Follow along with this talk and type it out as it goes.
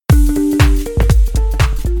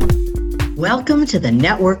Welcome to the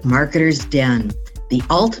Network Marketers Den, the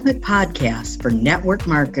ultimate podcast for network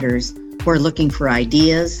marketers who are looking for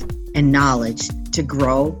ideas and knowledge to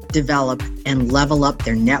grow, develop, and level up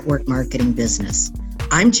their network marketing business.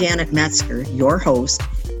 I'm Janet Metzger, your host,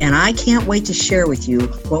 and I can't wait to share with you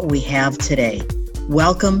what we have today.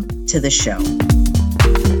 Welcome to the show.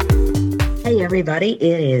 Hey everybody,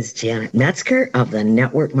 it is Janet Metzger of the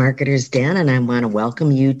Network Marketers Den, and I want to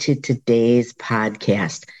welcome you to today's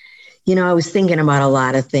podcast. You know, I was thinking about a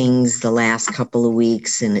lot of things the last couple of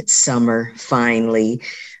weeks, and it's summer finally.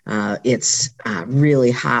 It's really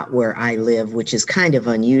hot where I live, which is kind of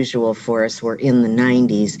unusual for us. We're in the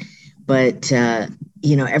 90s, but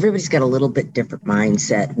everybody's got a little bit different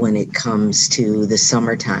mindset when it comes to the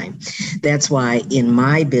summertime. That's why in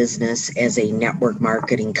my business as a network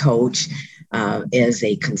marketing coach, as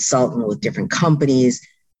a consultant with different companies,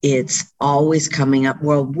 it's always coming up.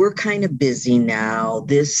 Well, we're kind of busy now.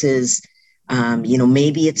 This is,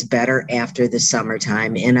 maybe it's better after the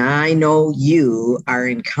summertime. And I know you are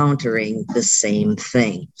encountering the same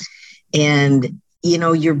thing. And,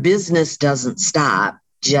 your business doesn't stop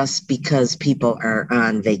just because people are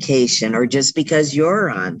on vacation or just because you're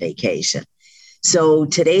on vacation. So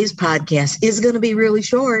today's podcast is going to be really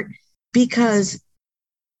short because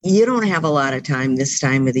you don't have a lot of time this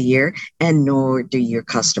time of the year, and nor do your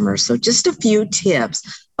customers. So just a few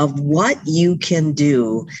tips of what you can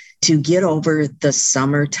do to get over the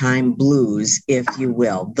summertime blues, if you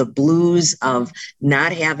will, the blues of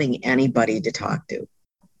not having anybody to talk to.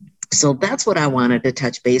 So that's what I wanted to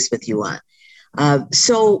touch base with you on.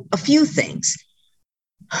 So a few things.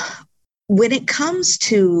 When it comes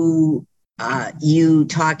to you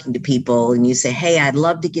talking to people and you say, hey, I'd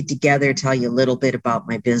love to get together, tell you a little bit about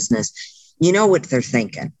my business. You know what they're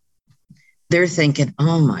thinking? They're thinking,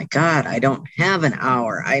 oh my God, I don't have an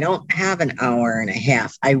hour. I don't have an hour and a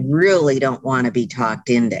half. I really don't want to be talked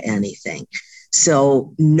into anything.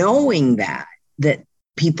 So knowing that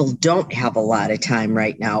people don't have a lot of time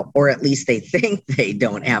right now, or at least they think they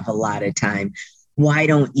don't have a lot of time, why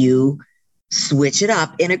don't you switch it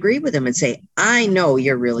up and agree with them and say, I know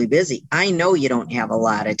you're really busy. I know you don't have a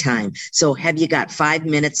lot of time. So have you got 5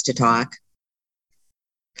 minutes to talk?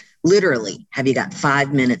 Literally, have you got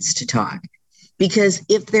 5 minutes to talk? Because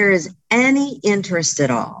if there is any interest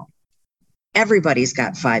at all, everybody's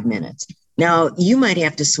got 5 minutes. Now, you might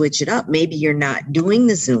have to switch it up. Maybe you're not doing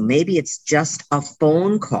the Zoom. Maybe it's just a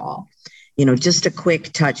phone call, just a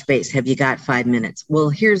quick touch base. Have you got 5 minutes? Well,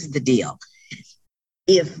 here's the deal.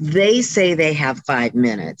 If they say they have 5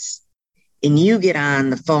 minutes and you get on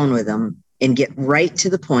the phone with them and get right to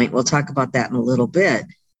the point, we'll talk about that in a little bit,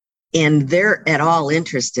 and they're at all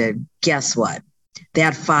interested, guess what?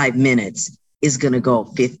 That 5 minutes is going to go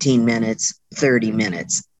 15 minutes, 30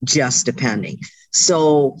 minutes, just depending.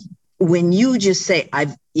 So when you just say,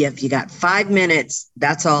 if you got 5 minutes,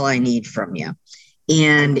 that's all I need from you.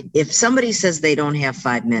 And if somebody says they don't have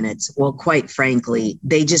 5 minutes, well, quite frankly,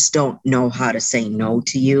 they just don't know how to say no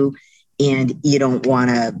to you. And they don't want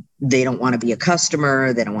to be a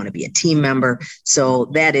customer. They don't want to be a team member. So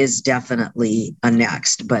that is definitely a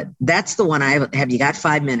next. But that's the one have you got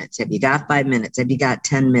 5 minutes? Have you got 5 minutes? Have you got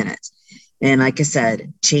 10 minutes? And like I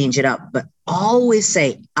said, change it up. But always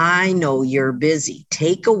say, I know you're busy.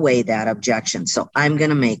 Take away that objection. So I'm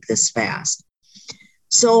going to make this fast.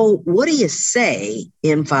 So what do you say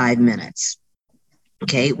in 5 minutes?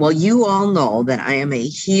 Okay, well, you all know that I am a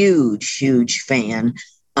huge, huge fan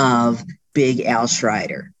of Big Al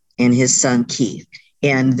Schreider and his son, Keith,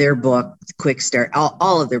 and their book, Quick Start.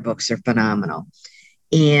 All of their books are phenomenal.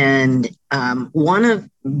 And one of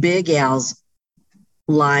Big Al's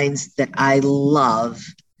lines that I love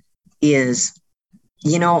is,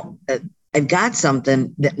 I've got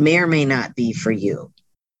something that may or may not be for you.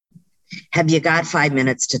 Have you got 5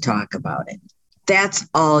 minutes to talk about it? That's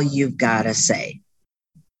all you've got to say.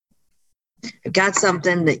 I've got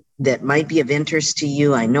something that might be of interest to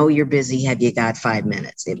you. I know you're busy. Have you got 5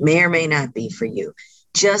 minutes? It may or may not be for you.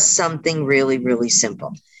 Just something really, really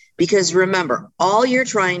simple. Because remember, all you're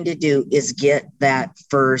trying to do is get that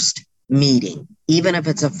first meeting, even if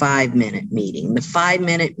it's a 5-minute meeting. The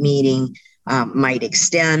 5-minute meeting might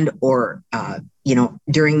extend or,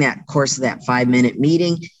 during that course of that 5-minute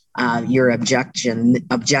meeting, your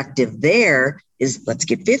objective there is let's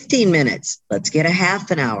get 15 minutes. Let's get a half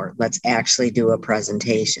an hour. Let's actually do a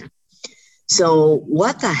presentation. So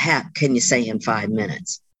what the heck can you say in 5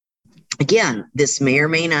 minutes? Again, this may or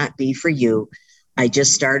may not be for you. I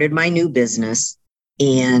just started my new business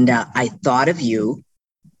and I thought of you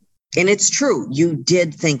And it's true. You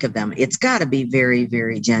did think of them. It's got to be very,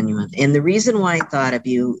 very genuine. And the reason why I thought of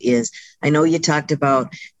you is I know you talked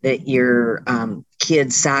about that your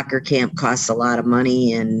kids' soccer camp costs a lot of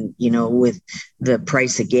money. And, with the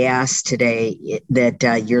price of gas today,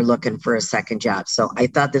 that you're looking for a second job. So I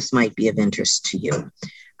thought this might be of interest to you.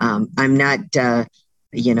 I'm not,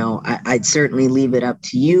 I'd certainly leave it up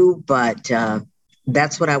to you, but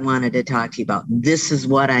that's what I wanted to talk to you about. This is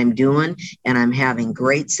what I'm doing, and I'm having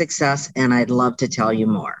great success, and I'd love to tell you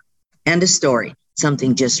more. End of story.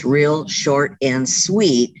 Something just real short and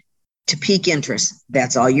sweet to pique interest.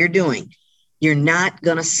 That's all you're doing. You're not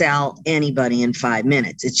going to sell anybody in 5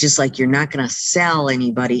 minutes. It's just like you're not going to sell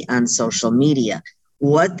anybody on social media.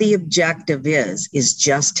 What the objective is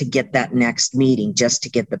just to get that next meeting, just to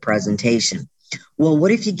get the presentation. Well,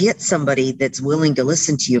 what if you get somebody that's willing to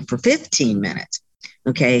listen to you for 15 minutes?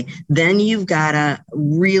 Okay, then you've got to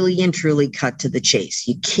really and truly cut to the chase.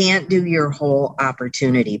 You can't do your whole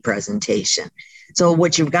opportunity presentation. So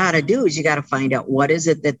what you've got to do is you got to find out what is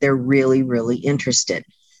it that they're really, really interested.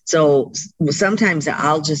 So sometimes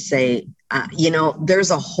I'll just say, there's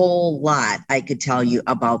a whole lot I could tell you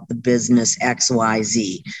about the business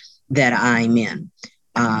XYZ that I'm in.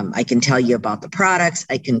 I can tell you about the products.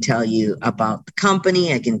 I can tell you about the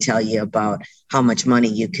company. I can tell you about how much money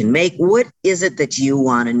you can make. What is it that you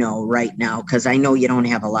want to know right now? Because I know you don't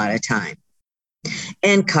have a lot of time.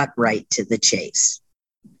 And cut right to the chase.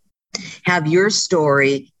 Have your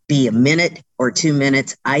story be a minute or 2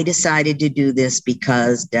 minutes. I decided to do this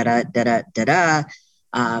because I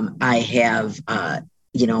have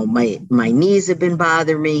my knees have been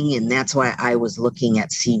bothering me, and that's why I was looking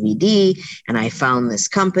at CBD, and I found this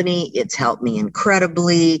company. It's helped me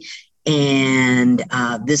incredibly, and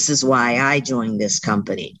this is why I joined this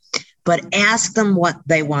company. But ask them what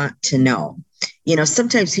they want to know.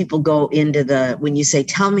 Sometimes people go into when you say,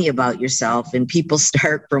 tell me about yourself, and people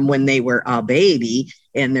start from when they were a baby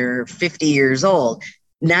and they're 50 years old.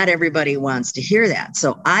 Not everybody wants to hear that.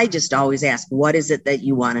 So I just always ask, what is it that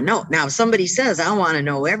you want to know? Now, if somebody says, I want to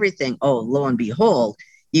know everything, oh, lo and behold,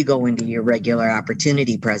 you go into your regular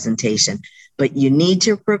opportunity presentation. But you need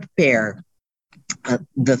to prepare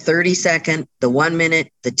the 30-second, the 1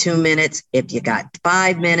 minute, the 2 minutes. If you got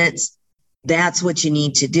 5 minutes, that's what you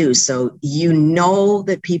need to do. So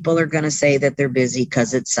that people are going to say that they're busy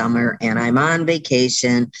because it's summer and I'm on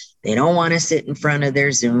vacation. They don't want to sit in front of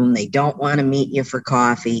their Zoom. They don't want to meet you for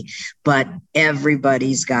coffee, but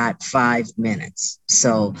everybody's got 5 minutes.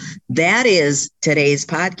 So that is today's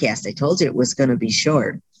podcast. I told you it was going to be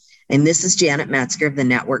short. And this is Janet Metzger of the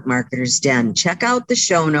Network Marketers Den. Check out the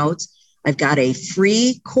show notes. I've got a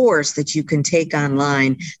free course that you can take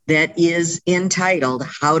online that is entitled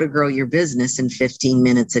How to Grow Your Business in 15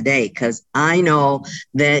 Minutes a Day, because I know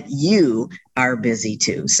that you are busy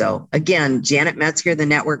too. So again, Janet Metzger, the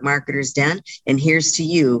Network Marketers Den, and here's to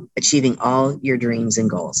you achieving all your dreams and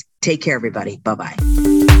goals. Take care, everybody. Bye-bye.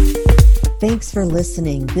 Thanks for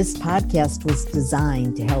listening. This podcast was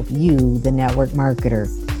designed to help you, the network marketer.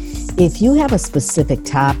 If you have a specific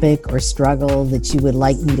topic or struggle that you would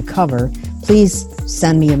like me to cover, please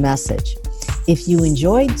send me a message. If you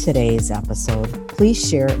enjoyed today's episode, please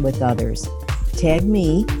share it with others. Tag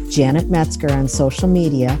me, Janet Metzger, on social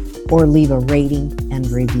media or leave a rating and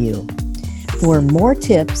review. For more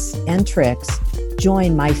tips and tricks,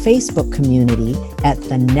 join my Facebook community at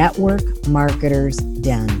the Network Marketers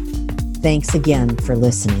Den. Thanks again for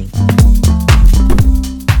listening.